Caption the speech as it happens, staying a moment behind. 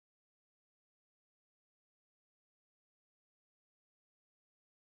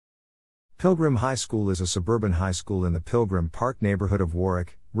Pilgrim High School is a suburban high school in the Pilgrim Park neighborhood of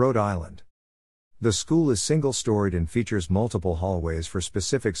Warwick, Rhode Island. The school is single-storied and features multiple hallways for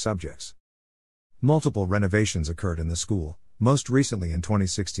specific subjects. Multiple renovations occurred in the school, most recently in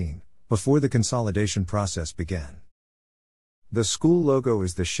 2016, before the consolidation process began. The school logo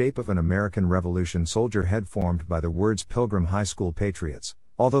is the shape of an American Revolution soldier head formed by the words Pilgrim High School Patriots,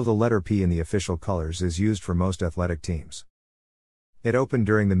 although the letter P in the official colors is used for most athletic teams. It opened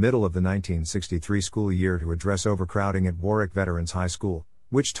during the middle of the 1963 school year to address overcrowding at Warwick Veterans High School,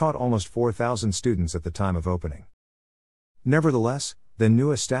 which taught almost 4,000 students at the time of opening. Nevertheless, the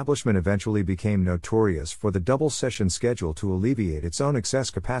new establishment eventually became notorious for the double session schedule to alleviate its own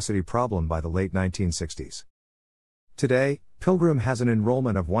excess capacity problem by the late 1960s. Today, Pilgrim has an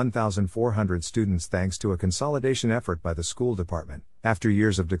enrollment of 1,400 students thanks to a consolidation effort by the school department, after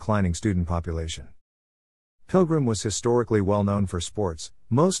years of declining student population. Pilgrim was historically well known for sports,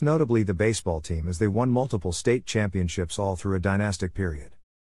 most notably the baseball team, as they won multiple state championships all through a dynastic period.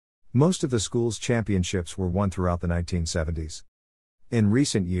 Most of the school's championships were won throughout the 1970s. In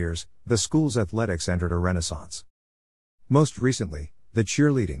recent years, the school's athletics entered a renaissance. Most recently, the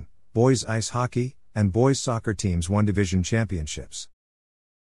cheerleading, boys ice hockey, and boys soccer teams won division championships.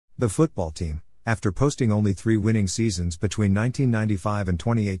 The football team, after posting only 3 winning seasons between 1995 and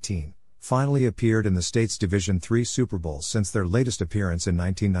 2018, finally appeared in the state's Division III Super Bowl since their latest appearance in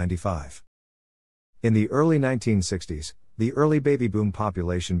 1995. In the early 1960s, the early baby boom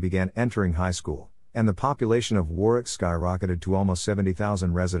population began entering high school, and the population of Warwick skyrocketed to almost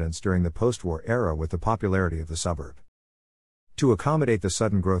 70,000 residents during the post-war era with the popularity of the suburb. To accommodate the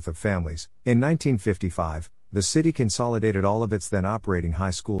sudden growth of families, in 1955, the city consolidated all of its then operating high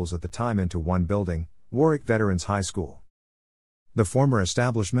schools at the time into one building, Warwick Veterans High School. The former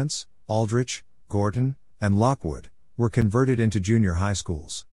establishments, Aldrich, Gordon, and Lockwood, were converted into junior high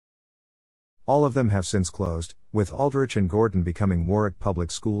schools. All of them have since closed, with Aldrich and Gordon becoming Warwick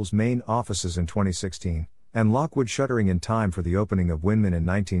Public Schools' main offices in 2016, and Lockwood shuttering in time for the opening of Windman in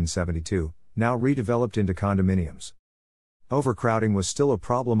 1972, now redeveloped into condominiums. Overcrowding was still a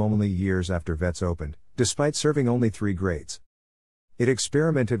problem only years after Vets opened, despite serving only 3 grades. It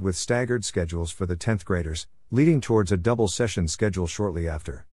experimented with staggered schedules for the 10th graders, leading towards a double session schedule shortly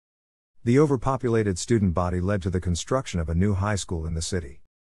after. The overpopulated student body led to the construction of a new high school in the city.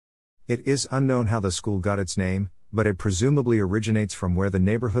 It is unknown how the school got its name, but it presumably originates from where the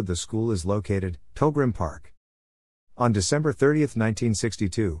neighborhood the school is located, Pilgrim Park. On December 30,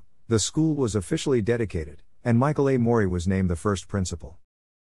 1962, the school was officially dedicated, and Michael A. Morey was named the first principal.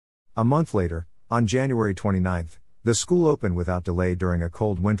 A month later, on January 29, the school opened without delay during a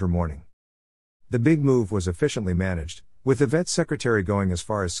cold winter morning. The big move was efficiently managed, with the vet secretary going as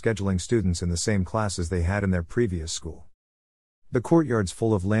far as scheduling students in the same classes they had in their previous school. The courtyards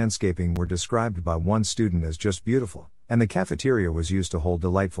full of landscaping were described by one student as just beautiful, and the cafeteria was used to hold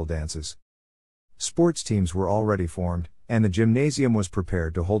delightful dances. Sports teams were already formed, and the gymnasium was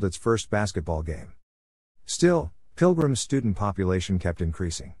prepared to hold its first basketball game. Still, Pilgrim's student population kept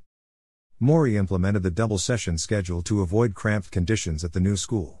increasing. Morey implemented the double session schedule to avoid cramped conditions at the new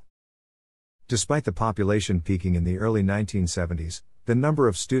school. Despite the population peaking in the early 1970s, the number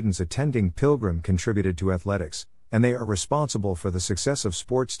of students attending Pilgrim contributed to athletics, and they are responsible for the success of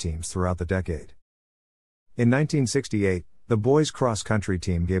sports teams throughout the decade. In 1968, the boys cross-country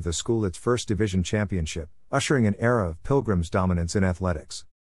team gave the school its first division championship, ushering an era of Pilgrim's dominance in athletics.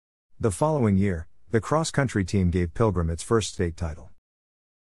 The following year, the cross-country team gave Pilgrim its first state title.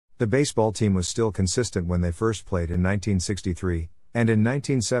 The baseball team was still consistent when they first played in 1963, and in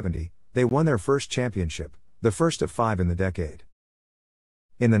 1970, they won their first championship, the first of 5 in the decade.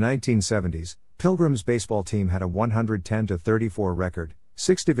 In the 1970s, Pilgrim's baseball team had a 110-34 record,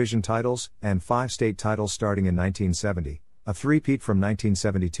 6 division titles, and 5 state titles starting in 1970, a three-peat from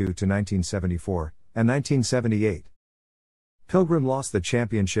 1972 to 1974, and 1978. Pilgrim lost the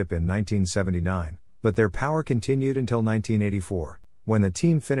championship in 1979, but their power continued until 1984, when the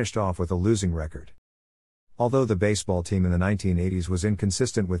team finished off with a losing record. Although the baseball team in the 1980s was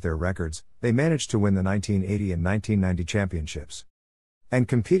inconsistent with their records, they managed to win the 1980 and 1990 championships and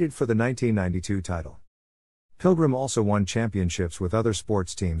competed for the 1992 title. Pilgrim also won championships with other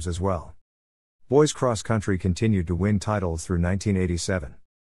sports teams as well. Boys cross country continued to win titles through 1987.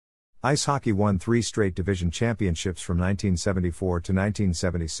 Ice hockey won 3 straight division championships from 1974 to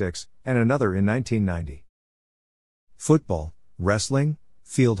 1976, and another in 1990. Football, wrestling,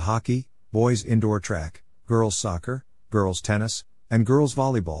 field hockey, boys indoor track, girls soccer, girls tennis, and girls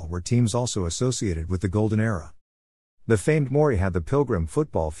volleyball were teams also associated with the Golden Era. The famed Morey had the Pilgrim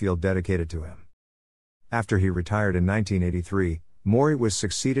football field dedicated to him. After he retired in 1983, Maury was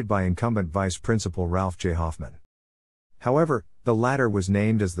succeeded by incumbent Vice Principal Ralph J. Hoffman. However, the latter was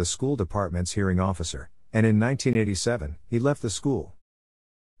named as the school department's hearing officer, and in 1987, he left the school.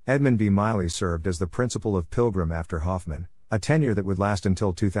 Edmund B. Miley served as the principal of Pilgrim after Hoffman, a tenure that would last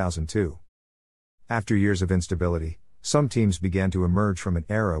until 2002. After years of instability, some teams began to emerge from an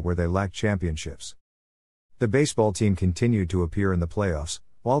era where they lacked championships. The baseball team continued to appear in the playoffs,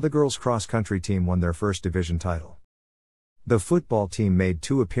 while the girls' cross-country team won their first division title. The football team made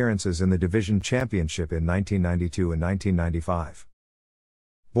 2 appearances in the division championship in 1992 and 1995.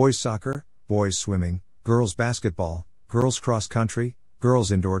 Boys soccer, boys swimming, girls basketball, girls cross-country,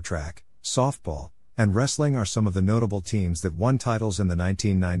 girls indoor track, softball, and wrestling are some of the notable teams that won titles in the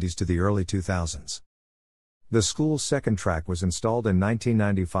 1990s to the early 2000s. The school's second track was installed in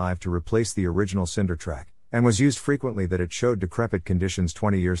 1995 to replace the original cinder track, and was used frequently that it showed decrepit conditions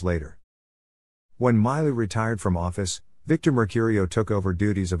 20 years later. When Miley retired from office, Victor Mercurio took over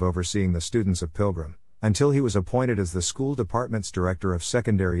duties of overseeing the students of Pilgrim, until he was appointed as the school department's director of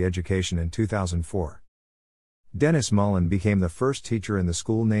secondary education in 2004. Dennis Mullen became the first teacher in the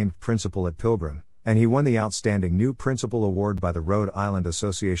school named principal at Pilgrim, and he won the Outstanding New Principal Award by the Rhode Island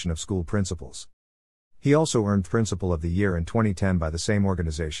Association of School Principals. He also earned Principal of the Year in 2010 by the same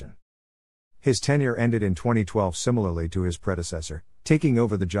organization. His tenure ended in 2012 similarly to his predecessor, taking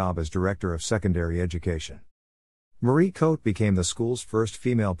over the job as Director of Secondary Education. Marie Coate became the school's first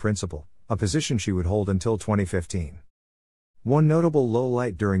female principal, a position she would hold until 2015. One notable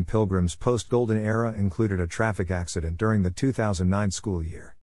lowlight during Pilgrim's post-Golden era included a traffic accident during the 2009 school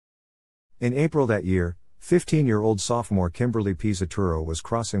year. In April that year, 15-year-old sophomore Kimberly Pizzaturo was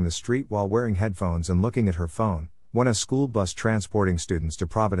crossing the street while wearing headphones and looking at her phone, when a school bus transporting students to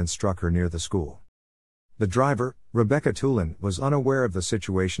Providence struck her near the school. The driver, Rebecca Tulin, was unaware of the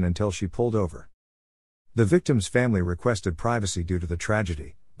situation until she pulled over. The victim's family requested privacy due to the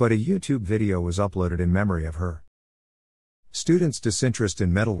tragedy, but a YouTube video was uploaded in memory of her. Students' disinterest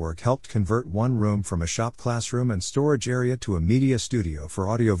in metalwork helped convert one room from a shop classroom and storage area to a media studio for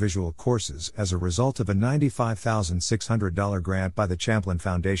audiovisual courses as a result of a $95,600 grant by the Champlin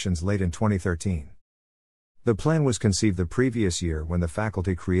Foundations late in 2013. The plan was conceived the previous year when the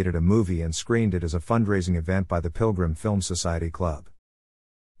faculty created a movie and screened it as a fundraising event by the Pilgrim Film Society Club.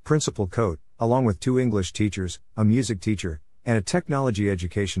 Principal Coate, along with 2 English teachers, a music teacher, and a technology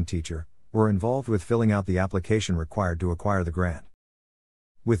education teacher, were involved with filling out the application required to acquire the grant.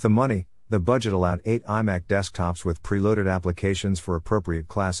 With the money, the budget allowed 8 iMac desktops with preloaded applications for appropriate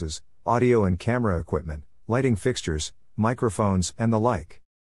classes, audio and camera equipment, lighting fixtures, microphones, and the like.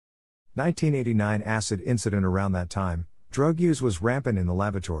 1989 acid incident. Around that time, drug use was rampant in the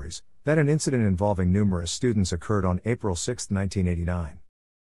lavatories. That an incident involving numerous students occurred on April 6, 1989.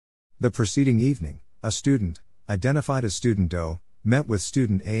 The preceding evening, a student, identified as Student Doe, met with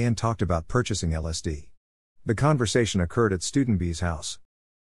Student A and talked about purchasing LSD. The conversation occurred at Student B's house.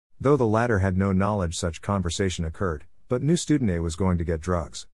 Though the latter had no knowledge such conversation occurred, but knew Student A was going to get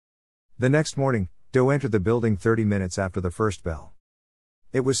drugs. The next morning, Doe entered the building 30 minutes after the first bell.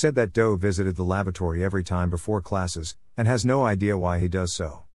 It was said that Doe visited the lavatory every time before classes, and has no idea why he does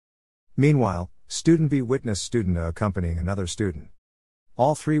so. Meanwhile, Student B witnessed Student A accompanying another student.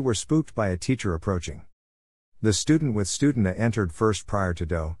 All 3 were spooked by a teacher approaching. The student with Student A entered first prior to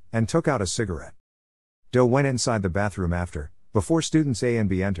Doe, and took out a cigarette. Doe went inside the bathroom before students A and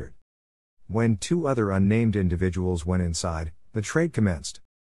B entered. When 2 other unnamed individuals went inside, the trade commenced.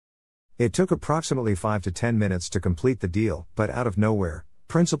 It took approximately 5 to 10 minutes to complete the deal, but out of nowhere,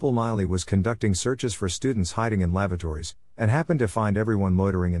 Principal Miley was conducting searches for students hiding in lavatories, and happened to find everyone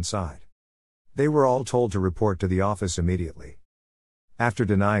loitering inside. They were all told to report to the office immediately. After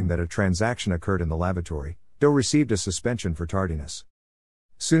denying that a transaction occurred in the lavatory, Doe received a suspension for tardiness.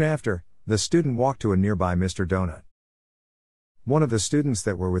 Soon after, the student walked to a nearby Mr. Donut. One of the students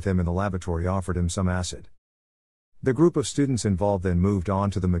that were with him in the lavatory offered him some acid. The group of students involved then moved on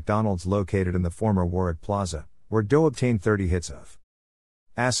to the McDonald's located in the former Warwick Plaza, where Doe obtained 30 hits of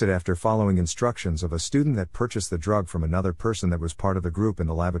acid after following instructions of a student that purchased the drug from another person that was part of the group in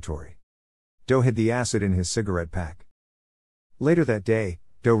the lavatory. Doe hid the acid in his cigarette pack. Later that day,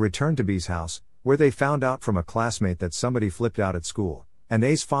 Doe returned to B's house, where they found out from a classmate that somebody flipped out at school, and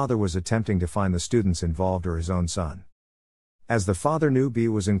A's father was attempting to find the students involved or his own son. As the father knew B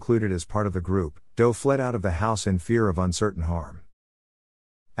was included as part of the group, Doe fled out of the house in fear of uncertain harm.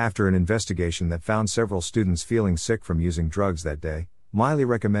 After an investigation that found several students feeling sick from using drugs that day, Miley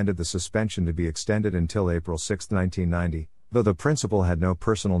recommended the suspension to be extended until April 6, 1990, though the principal had no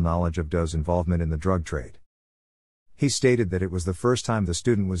personal knowledge of Doe's involvement in the drug trade. He stated that it was the first time the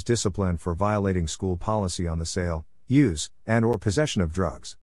student was disciplined for violating school policy on the sale, use, and/or possession of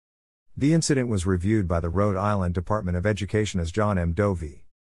drugs. The incident was reviewed by the Rhode Island Department of Education as John M. Doe v.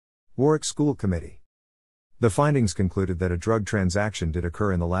 Warwick School Committee. The findings concluded that a drug transaction did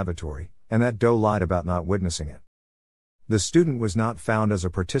occur in the lavatory, and that Doe lied about not witnessing it. The student was not found as a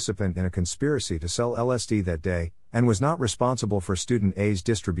participant in a conspiracy to sell LSD that day, and was not responsible for student A's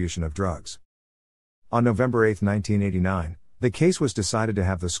distribution of drugs. On November 8, 1989, the case was decided to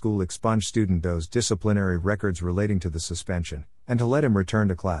have the school expunge student Doe's disciplinary records relating to the suspension, and to let him return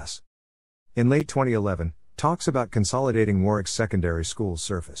to class. In late 2011, talks about consolidating Warwick's secondary schools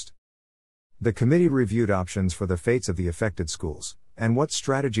surfaced. The committee reviewed options for the fates of the affected schools, and what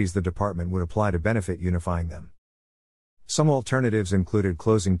strategies the department would apply to benefit unifying them. Some alternatives included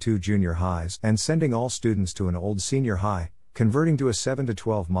closing 2 junior highs and sending all students to an old senior high, converting to a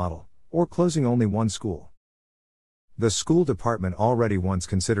 7-to-12 model, or closing only one school. The school department already once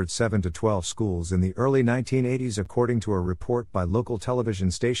considered 7-to-12 schools in the early 1980s according to a report by local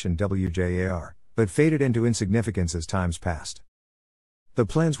television station WJAR, but faded into insignificance as times passed. The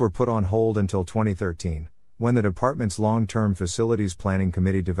plans were put on hold until 2013, when the department's long-term facilities planning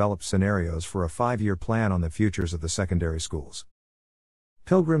committee developed scenarios for a 5-year plan on the futures of the secondary schools.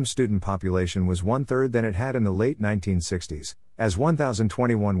 Pilgrim's student population was 1/3 than it had in the late 1960s, as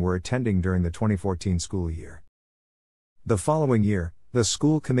 1,021 were attending during the 2014 school year. The following year, the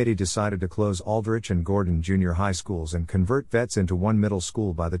school committee decided to close Aldrich and Gordon junior high schools and convert Vets into one middle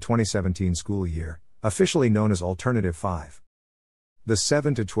school by the 2017 school year, officially known as Alternative 5. The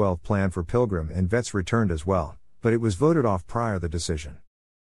 7-to-12 plan for Pilgrim and Vets returned as well, but it was voted off prior to the decision.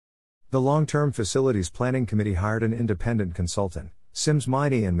 The Long-Term Facilities Planning Committee hired an independent consultant, Sims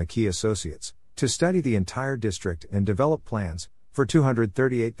Miney and McKee Associates, to study the entire district and develop plans, for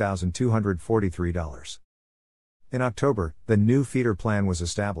 $238,243. In October, the new feeder plan was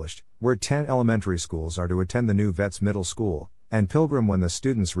established, where 10 elementary schools are to attend the new Vets Middle School, and Pilgrim when the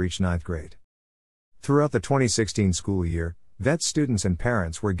students reach 9th grade. Throughout the 2016 school year, Vets students and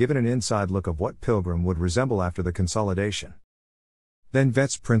parents were given an inside look of what Pilgrim would resemble after the consolidation. Then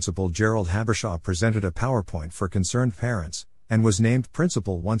Vets principal Gerald Habershaw presented a PowerPoint for concerned parents, and was named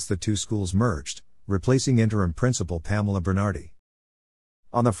principal once the two schools merged, replacing interim principal Pamela Bernardi.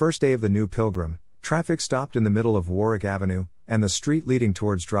 On the first day of the new Pilgrim, traffic stopped in the middle of Warwick Avenue, and the street leading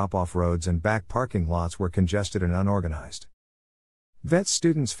towards drop-off roads and back parking lots were congested and unorganized. Vets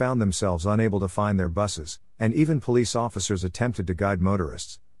students found themselves unable to find their buses, and even police officers attempted to guide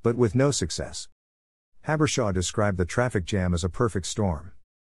motorists, but with no success. Habershaw described the traffic jam as a perfect storm.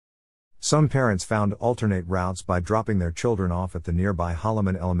 Some parents found alternate routes by dropping their children off at the nearby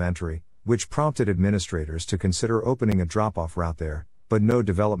Holloman Elementary, which prompted administrators to consider opening a drop-off route there, but no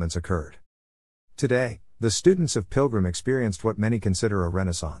developments occurred. Today, the students of Pilgrim experienced what many consider a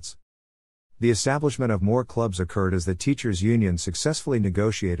renaissance. The establishment of more clubs occurred as the teachers' union successfully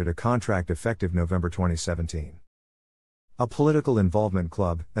negotiated a contract effective November 2017. A political involvement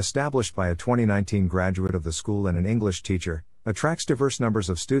club, established by a 2019 graduate of the school and an English teacher, attracts diverse numbers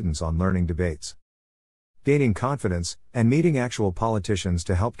of students on learning debates. Gaining confidence, and meeting actual politicians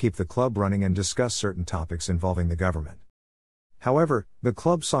to help keep the club running and discuss certain topics involving the government. However, the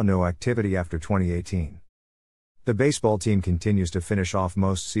club saw no activity after 2018. The baseball team continues to finish off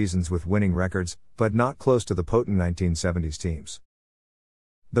most seasons with winning records, but not close to the potent 1970s teams.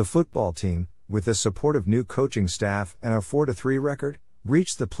 The football team, with the support of new coaching staff and a 4-3 record,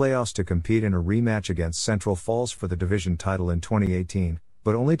 reached the playoffs to compete in a rematch against Central Falls for the division title in 2018,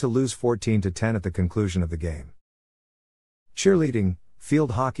 but only to lose 14-10 at the conclusion of the game. Cheerleading,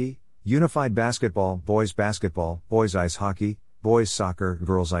 field hockey, unified basketball, boys ice hockey, boys soccer,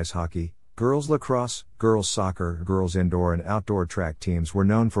 girls ice hockey, girls lacrosse, girls soccer, girls indoor and outdoor track teams were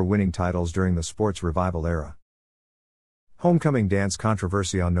known for winning titles during the sports revival era. Homecoming dance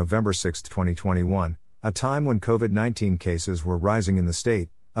controversy on November 6, 2021, a time when COVID-19 cases were rising in the state.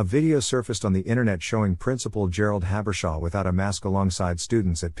 A video surfaced on the internet showing Principal Gerald Habershaw without a mask alongside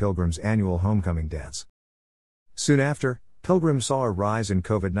students at Pilgrim's annual homecoming dance. Soon after, Pilgrim saw a rise in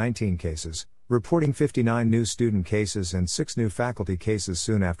COVID-19 cases, reporting 59 new student cases and 6 new faculty cases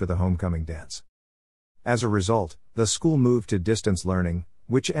soon after the homecoming dance. As a result, the school moved to distance learning,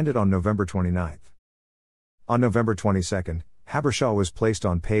 which ended on November 29. On November 22, Habershaw was placed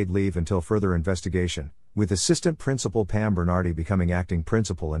on paid leave until further investigation, with Assistant Principal Pam Bernardi becoming acting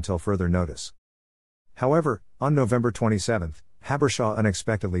principal until further notice. However, on November 27, Habershaw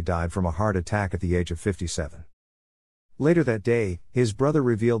unexpectedly died from a heart attack at the age of 57. Later that day, his brother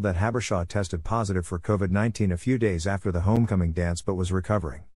revealed that Habershaw tested positive for COVID-19 a few days after the homecoming dance but was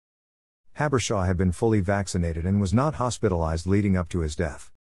recovering. Habershaw had been fully vaccinated and was not hospitalized leading up to his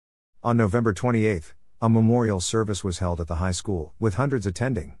death. On November 28, a memorial service was held at the high school, with hundreds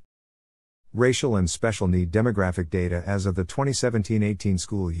attending. Racial and special need demographic data. As of the 2017-18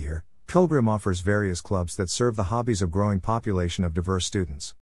 school year, Pilgrim offers various clubs that serve the hobbies of growing population of diverse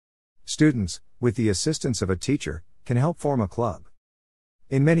students. Students, with the assistance of a teacher, can help form a club.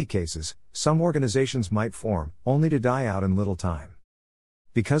 In many cases, some organizations might form, only to die out in little time.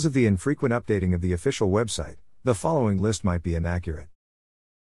 Because of the infrequent updating of the official website, the following list might be inaccurate.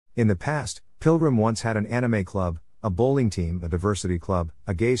 In the past, Pilgrim once had an anime club, a bowling team, a diversity club,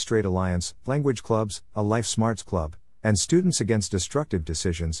 a gay-straight alliance, language clubs, a life smarts club, and Students Against Destructive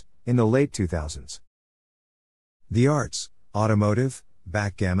Decisions, in the late 2000s. The arts, automotive,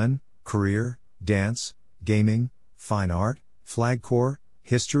 backgammon, career, dance, gaming, fine art, flag corps,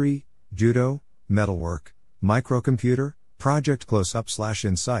 history, judo, metalwork, microcomputer, project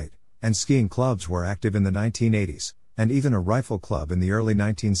close-up/insight, and skiing clubs were active in the 1980s, and even a rifle club in the early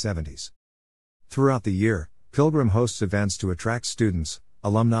 1970s. Throughout the year, Pilgrim hosts events to attract students,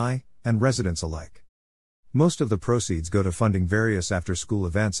 alumni, and residents alike. Most of the proceeds go to funding various after-school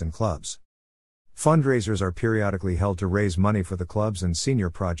events and clubs. Fundraisers are periodically held to raise money for the clubs and senior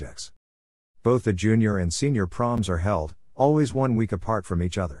projects. Both the junior and senior proms are held, always 1 week apart from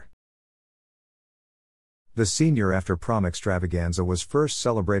each other. The Senior After Prom Extravaganza was first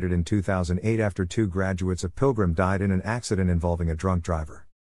celebrated in 2008 after 2 graduates of Pilgrim died in an accident involving a drunk driver.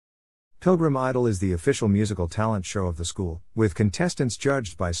 Pilgrim Idol is the official musical talent show of the school, with contestants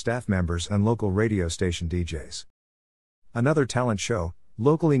judged by staff members and local radio station DJs. Another talent show,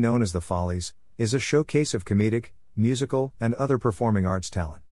 locally known as The Follies, is a showcase of comedic, musical, and other performing arts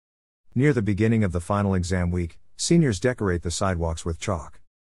talent. Near the beginning of the final exam week, seniors decorate the sidewalks with chalk.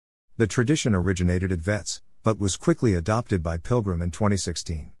 The tradition originated at Vets, but was quickly adopted by Pilgrim in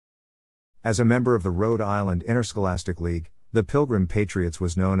 2016. As a member of the Rhode Island Interscholastic League, the Pilgrim Patriots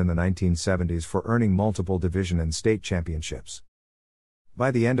was known in the 1970s for earning multiple division and state championships.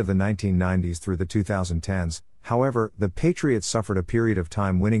 By the end of the 1990s through the 2010s, however, the Patriots suffered a period of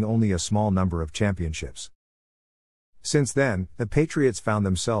time winning only a small number of championships. Since then, the Patriots found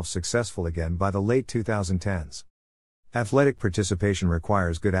themselves successful again by the late 2010s. Athletic participation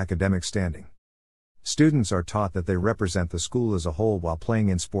requires good academic standing. Students are taught that they represent the school as a whole while playing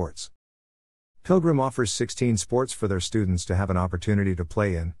in sports. Pilgrim offers 16 sports for their students to have an opportunity to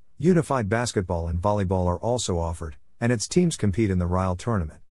play in. Unified basketball and volleyball are also offered, and its teams compete in the RILE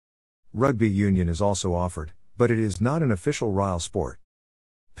tournament. Rugby union is also offered, but it is not an official RILE sport.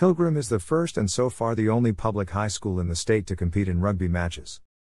 Pilgrim is the first and so far the only public high school in the state to compete in rugby matches.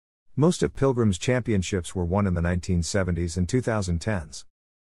 Most of Pilgrim's championships were won in the 1970s and 2010s.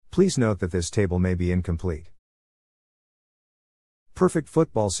 Please note that this table may be incomplete. Perfect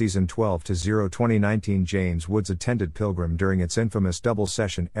football season 12-0 2019. James Woods attended Pilgrim during its infamous double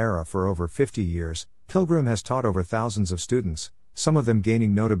session era for over 50 years. Pilgrim has taught over thousands of students, some of them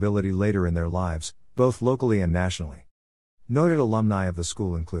gaining notability later in their lives, both locally and nationally. Noted alumni of the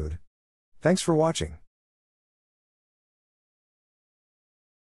school include. Thanks for watching.